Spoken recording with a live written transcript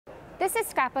This is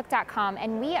Scrapbook.com,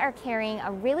 and we are carrying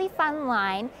a really fun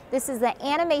line. This is the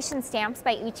animation stamps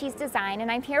by Uchi's Design,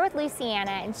 and I'm here with Luciana,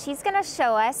 and she's going to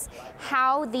show us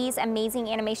how these amazing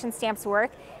animation stamps work.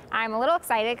 I'm a little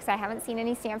excited because I haven't seen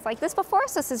any stamps like this before,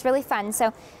 so this is really fun.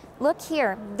 So look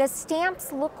here, the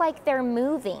stamps look like they're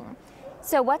moving.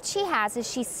 So what she has is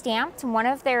she stamped one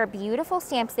of their beautiful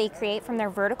stamps they create from their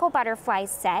vertical butterfly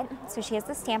set. So she has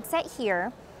the stamp set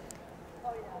here.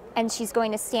 And she's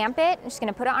going to stamp it, she's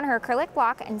going to put it on her acrylic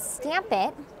block and stamp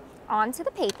it onto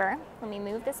the paper. Let me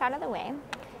move this out of the way.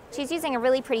 She's using a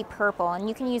really pretty purple, and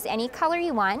you can use any color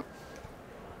you want,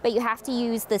 but you have to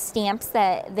use the stamps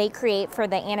that they create for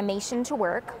the animation to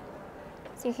work.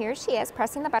 So here she is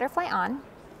pressing the butterfly on,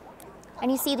 and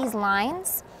you see these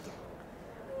lines.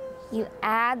 You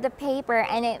add the paper,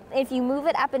 and if you move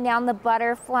it up and down, the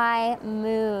butterfly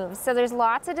moves. So there's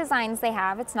lots of designs they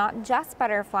have. It's not just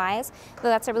butterflies, though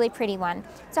that's a really pretty one.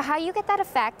 So how you get that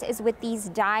effect is with these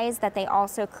dies that they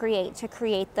also create to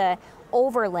create the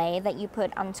overlay that you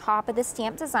put on top of the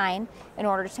stamp design in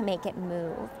order to make it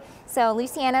move. So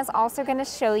Luciana is also going to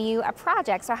show you a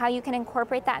project, so how you can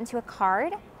incorporate that into a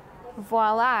card.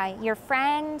 Voila, your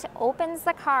friend opens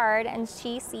the card and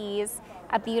she sees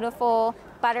a beautiful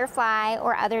butterfly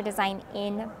or other design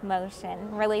in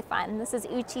motion. Really fun. This is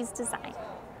Uchi's Design.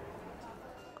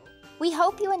 We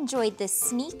hope you enjoyed this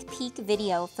sneak peek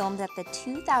video filmed at the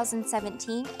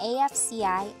 2017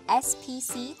 AFCI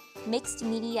SPC Mixed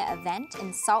Media event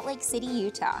in Salt Lake City,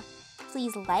 Utah.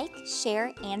 Please like,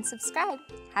 share, and subscribe.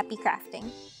 Happy crafting!